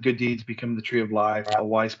seeds of good deeds become the tree of life. A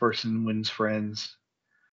wise person wins friends.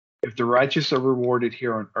 If the righteous are rewarded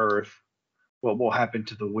here on earth, what will happen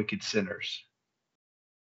to the wicked sinners?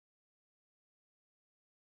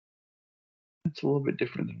 It's a little bit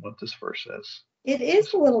different than what this verse says. It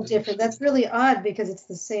is a little different. That's really odd because it's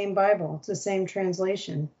the same Bible. It's the same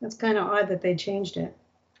translation. That's kind of odd that they changed it.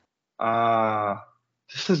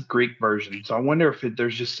 This is Greek version. So I wonder if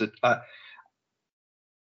there's just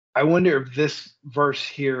I wonder if this verse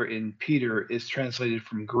here in Peter is translated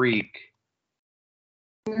from Greek.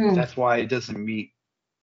 That's why it doesn't meet.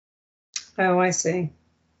 Oh, I see.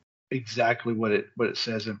 Exactly what it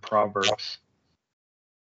says in Proverbs.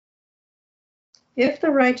 If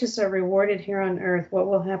the righteous are rewarded here on earth, what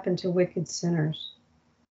will happen to wicked sinners?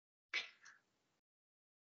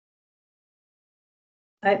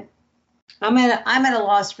 I'm at a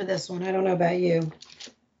loss for this one. I don't know about you.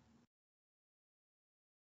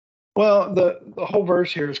 Well, the whole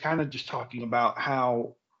verse here is kind of just talking about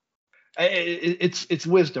how it's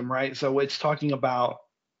wisdom, right? So it's talking about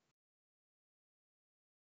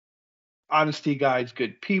honesty guides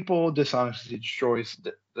good people, dishonesty destroys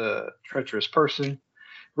the treacherous person.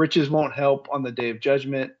 Riches won't help on the day of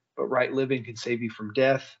judgment, but right living can save you from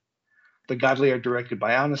death. The godly are directed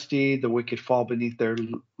by honesty. The wicked fall beneath their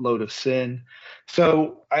load of sin.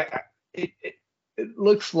 So it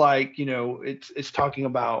looks like, it's talking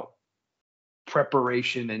about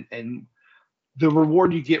preparation and the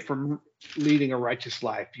reward you get from leading a righteous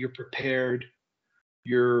life. You're prepared.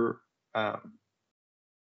 You're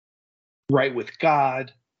right with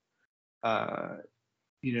God.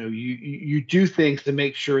 You do things to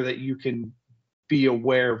make sure that you can be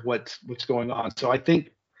aware of what's going on. So I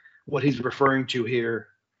think what he's referring to here,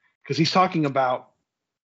 because he's talking about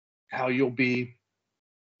how you'll be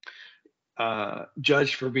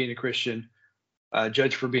judged for being a Christian,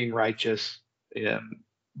 judged for being righteous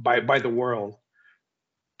by the world,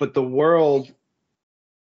 but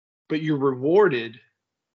you're rewarded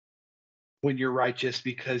when you're righteous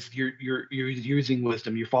because you're using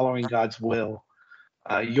wisdom, you're following God's will.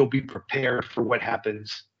 You'll be prepared for what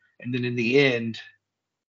happens, and then in the end,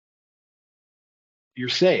 you're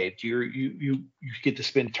saved. You get to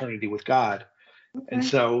spend eternity with God. Okay. And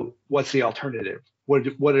so, what's the alternative? What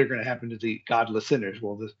are going to happen to the godless sinners?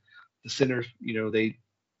 Well, the sinners, the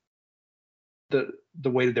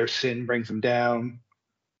weight of their sin brings them down.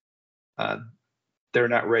 They're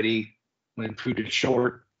not ready when food is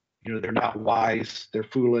short. They're not wise. They're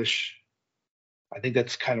foolish. I think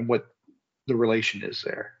that's kind of what the relation is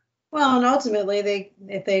there. Well, and ultimately,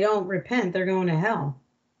 if they don't repent, they're going to hell.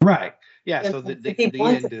 Right. Yeah. So the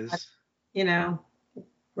end is,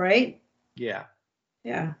 right? Yeah.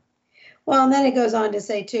 Yeah. Well, and then it goes on to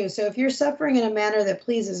say too, so if you're suffering in a manner that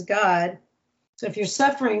pleases God, so if you're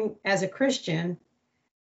suffering as a Christian,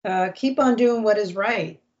 keep on doing what is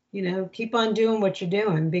right. Keep on doing what you're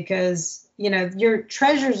doing because, your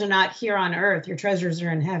treasures are not here on earth. Your treasures are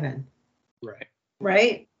in heaven. Right.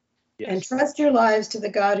 Right? Yes. And trust your lives to the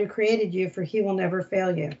God who created you, for he will never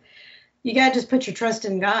fail you. You got to just put your trust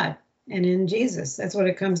in God and in Jesus. That's what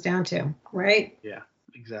it comes down to, right? Yeah,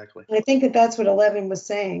 exactly. And I think that's what 11 was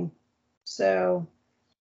saying. So,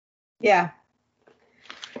 yeah.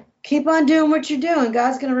 Keep on doing what you're doing.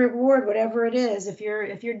 God's going to reward whatever it is. If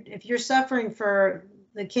you're suffering for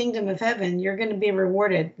the kingdom of heaven, you're going to be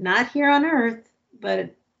rewarded, not here on earth,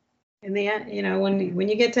 but in the end, when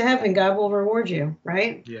you get to heaven, God will reward you,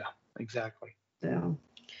 right? Yeah, exactly. So,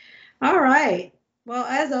 all right. Well,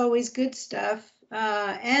 as always, good stuff.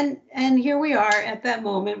 And here we are at that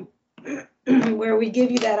moment where we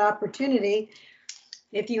give you that opportunity.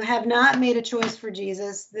 If you have not made a choice for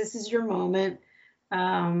Jesus, this is your moment.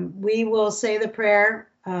 We will say the prayer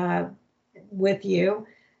with you.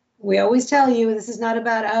 We always tell you this is not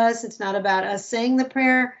about us. It's not about us saying the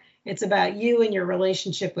prayer. It's about you and your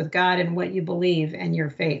relationship with God and what you believe and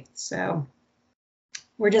your faith. So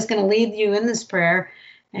we're just going to lead you in this prayer.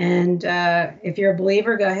 And if you're a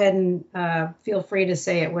believer, go ahead and feel free to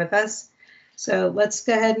say it with us. So let's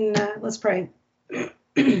go ahead and let's pray.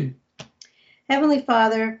 Heavenly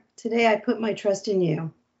Father, today I put my trust in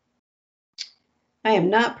you. I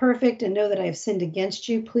am not perfect and know that I have sinned against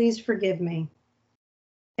you. Please forgive me.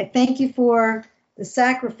 I thank you for the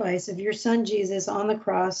sacrifice of your son Jesus on the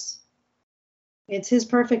cross. It's his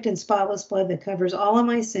perfect and spotless blood that covers all of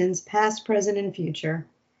my sins, past, present, and future.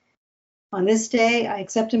 On this day, I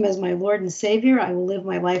accept him as my Lord and Savior. I will live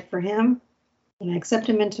my life for him, and I accept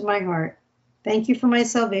him into my heart. Thank you for my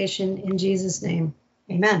salvation in Jesus' name.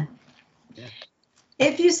 Amen. Yeah.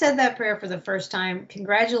 If you said that prayer for the first time,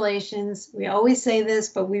 congratulations. We always say this,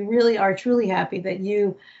 but we really are truly happy that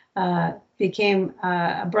you became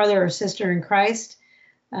a brother or sister in Christ.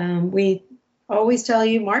 We always tell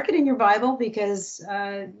you, mark it in your Bible because,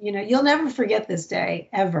 you'll never forget this day,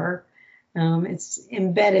 ever. It's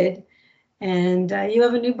embedded, and you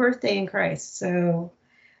have a new birthday in Christ. So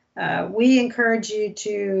we encourage you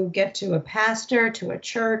to get to a pastor, to a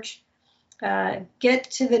church, get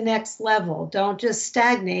to the next level. Don't just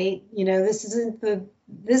stagnate. This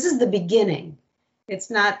is the beginning. It's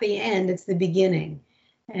not the end, it's the beginning.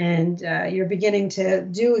 And you're beginning to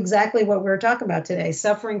do exactly what we're talking about today,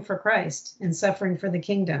 suffering for Christ and suffering for the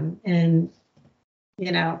kingdom. And,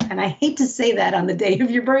 and I hate to say that on the day of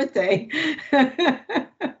your birthday,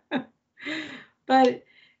 but,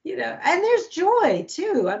 and there's joy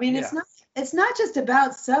too. I mean, yeah. It's not just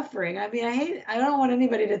about suffering. I mean, I don't want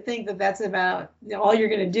anybody to think that that's about all you're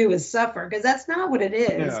going to do is suffer, because that's not what it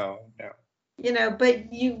is. No.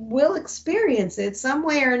 But you will experience it some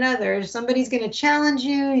way or another. Somebody's going to challenge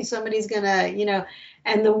you. Somebody's going to,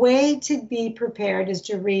 and the way to be prepared is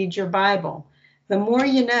to read your Bible. The more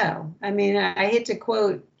you know. I mean, I hate to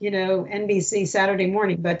quote, NBC Saturday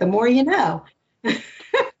Morning, but the more you know.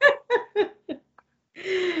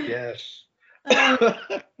 Yes. Um,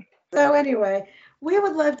 so anyway, we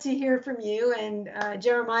would love to hear from you. And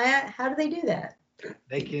Jeremiah, how do they do that?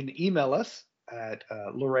 They can email us at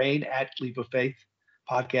Lorraine at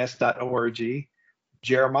leapoffaithpodcast.org,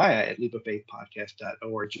 Jeremiah at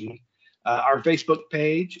leapoffaithpodcast.org, our Facebook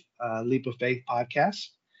page, Leap of Faith Podcast,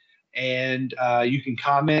 and you can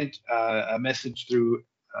comment a message through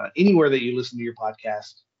anywhere that you listen to your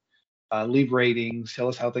podcast. Leave ratings, tell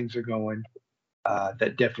us how things are going.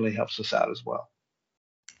 That definitely helps us out as well.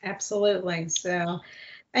 Absolutely. So,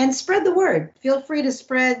 and spread the word. Feel free to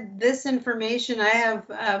spread this information. I have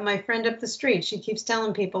my friend up the street. She keeps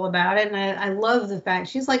telling people about it. And I love the fact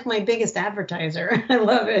she's like my biggest advertiser. I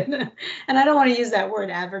love it. And I don't want to use that word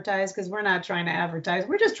advertise because we're not trying to advertise.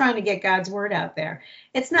 We're just trying to get God's word out there.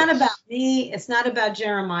 It's not about me. It's not about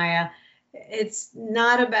Jeremiah. It's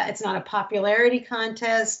not a popularity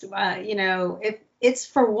contest. If it's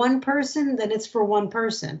for one person, then it's for one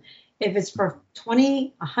person. If it's for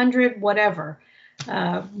 20, 100, whatever.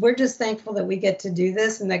 We're just thankful that we get to do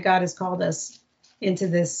this and that God has called us into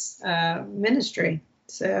this ministry.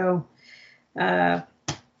 So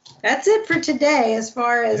that's it for today. As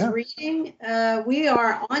far as reading, we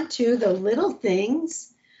are on to the little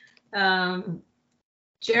things.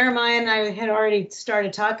 Jeremiah and I had already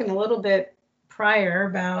started talking a little bit prior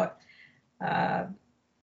about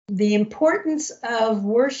the importance of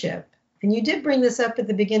worship. And you did bring this up at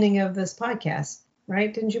the beginning of this podcast,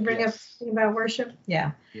 right? Didn't you bring up something about worship?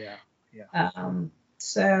 Yeah. Yeah.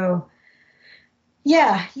 So,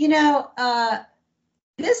 this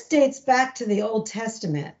dates back to the Old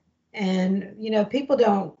Testament. And, people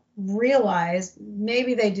don't realize,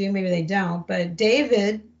 maybe they do, maybe they don't, but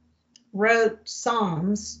David wrote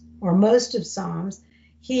Psalms, or most of Psalms.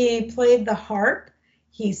 He played the harp,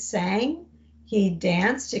 he sang, he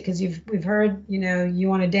danced, because we've heard, you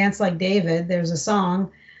want to dance like David. There's a song.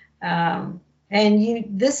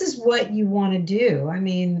 This is what you want to do. I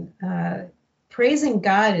mean, praising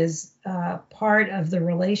God is part of the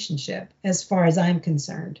relationship as far as I'm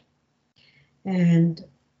concerned. And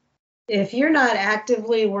if you're not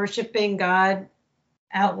actively worshiping God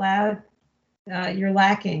out loud, you're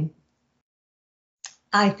lacking.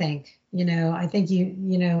 I think, I think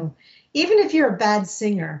even if you're a bad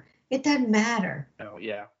singer, it doesn't matter. Oh,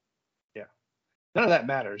 yeah. None of that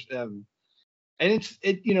matters. And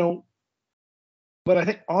but I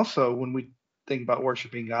think also when we think about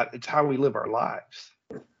worshiping God, it's how we live our lives.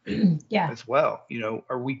 As well.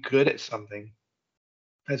 Are we good at something?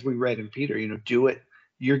 As we read in Peter, do it.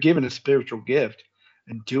 You're given a spiritual gift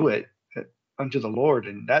and do it unto the Lord.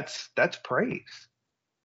 And that's praise.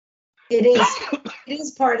 It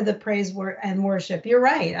is part of the praise and worship. You're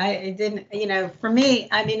right. For me,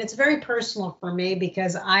 it's very personal for me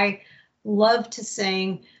because I love to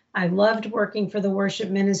sing. I loved working for the worship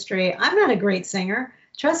ministry. I'm not a great singer.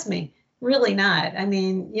 Trust me, really not. I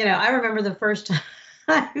remember the first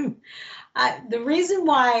time, the reason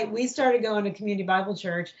why we started going to Community Bible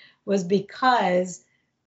Church was because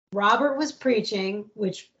Robert was preaching,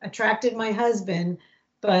 which attracted my husband,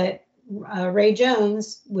 but Ray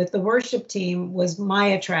Jones with the worship team was my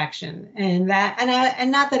attraction, and not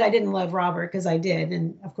that I didn't love Robert, because I did,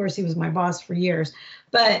 and of course he was my boss for years,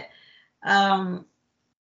 but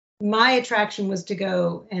my attraction was to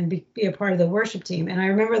go and be a part of the worship team. And I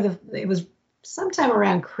remember it was sometime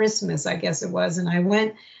around Christmas, I guess it was, and I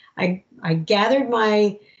went. I gathered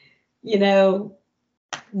my,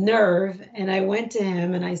 nerve, and I went to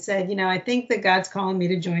him and I said, I think that God's calling me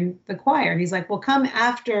to join the choir. He's like, well, come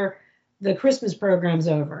after the Christmas program's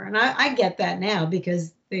over. And I get that now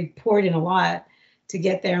because they poured in a lot to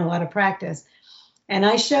get there and a lot of practice. And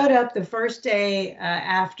I showed up the first day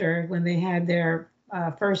after, when they had their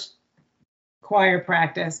first choir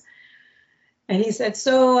practice. And he said,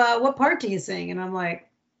 so what part do you sing? And I'm like,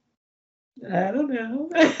 I don't know.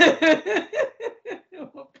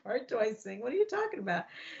 What part do I sing? What are you talking about?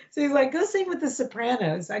 So he's like, go sing with the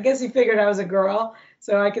sopranos. I guess he figured I was a girl,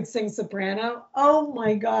 so I could sing soprano. Oh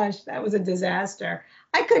my gosh, that was a disaster.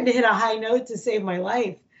 I couldn't hit a high note to save my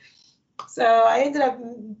life. So I ended up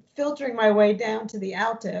filtering my way down to the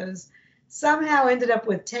altos, somehow ended up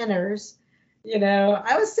with tenors.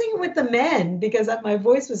 I was singing with the men because my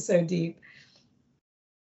voice was so deep.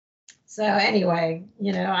 So anyway,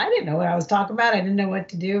 I didn't know what I was talking about. I didn't know what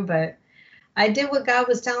to do, but I did what God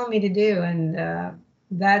was telling me to do. And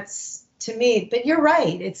that's, to me, but you're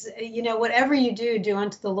right. It's, whatever you do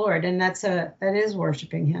unto the Lord. And that is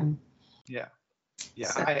worshiping him. Yeah.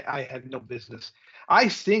 So. I have no business. I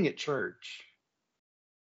sing at church,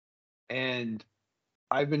 and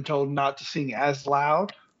I've been told not to sing as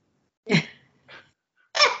loud,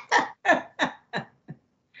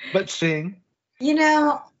 but sing. You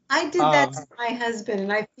know, I did that to Um, my husband,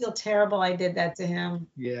 and I feel terrible I did that to him.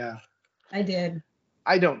 yeah, I did.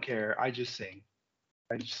 I don't care. I just sing.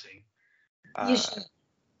 I just sing. You Uh, should.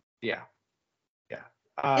 yeah, yeah.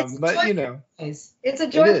 It's a But joyful you know, praise. It's a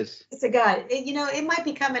it joyful is. praise to God. It might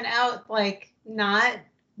be coming out like not,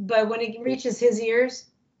 but when it reaches his ears,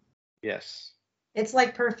 Yes. it's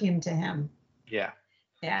like perfume to him. Yeah.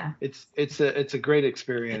 Yeah. It's a great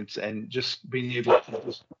experience, and just being able to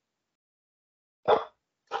just Oh,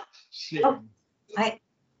 sing. I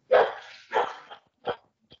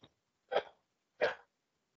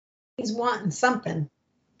he's wanting something.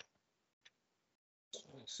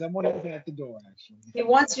 Someone is at the door, actually. He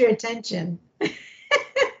wants your attention.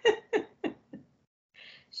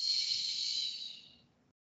 Shh.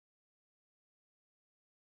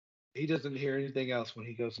 He doesn't hear anything else when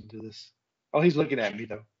he goes into this. Oh, he's looking at me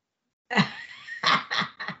though.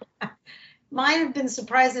 Mine have been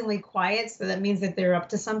surprisingly quiet, so that means that they're up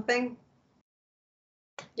to something.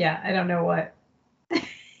 Yeah, I don't know what.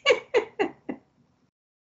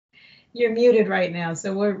 You're muted right now,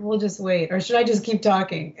 so we'll just wait. Or should I just keep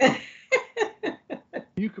talking?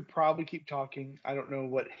 You could probably keep talking. I don't know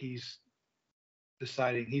what he's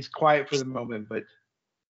deciding. He's quiet for the moment, but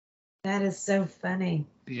That is so funny.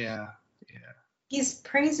 yeah, yeah. He's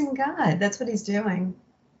praising God. That's what he's doing.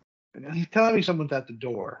 And he's telling me someone's at the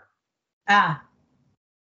door. Ah,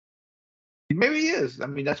 Maybe he is. I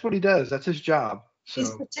mean, that's what he does. That's his job. he's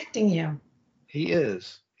So protecting you. he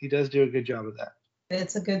is. He does do a good job of that.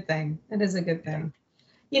 It's a good thing. It is a good Yeah. thing.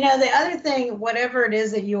 The other thing, whatever it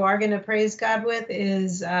is that you are going to praise God with,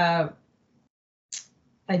 is I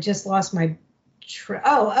just lost my.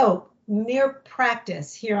 Mere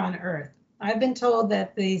practice here on earth. I've been told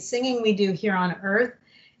that the singing we do here on earth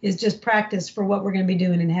is just practice for what we're going to be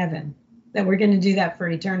doing in heaven, that we're going to do that for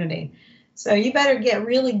eternity. So you better get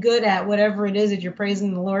really good at whatever it is that you're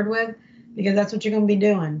praising the Lord with, because that's what you're going to be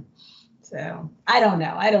doing. So I don't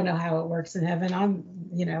know. I don't know how it works in heaven. I'm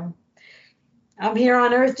here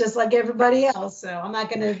on earth just like everybody else. So I'm not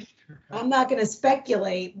going to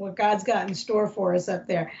speculate what God's got in store for us up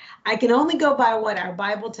there. I can only go by what our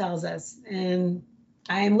Bible tells us. And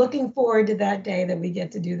I am looking forward to that day that we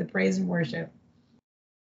get to do the praise and worship.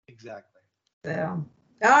 Exactly. So,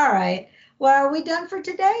 all right. Well, are we done for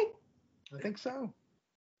today? I think so.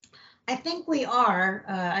 I think we are.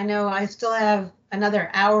 I know I still have another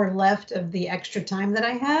hour left of the extra time that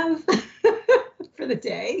I have for the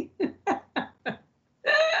day.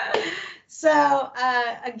 So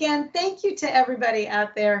again, thank you to everybody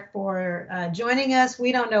out there for joining us.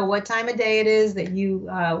 We don't know what time of day it is that you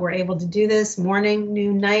were able to do this, morning,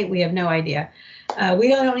 noon, night. We have no idea. We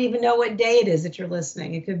don't even know what day it is that you're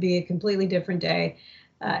listening. It could be a completely different day.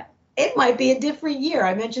 It might be a different year.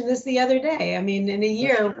 I mentioned this the other day. I mean, in a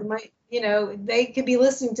year, they could be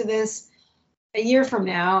listening to this a year from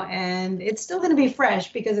now, and it's still going to be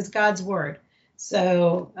fresh because it's God's word.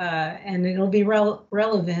 So, and it'll be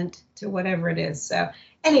relevant to whatever it is. So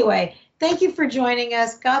anyway, thank you for joining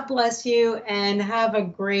us. God bless you, and have a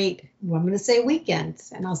great, I'm going to say weekend,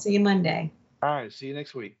 and I'll see you Monday. All right. See you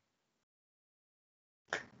next week.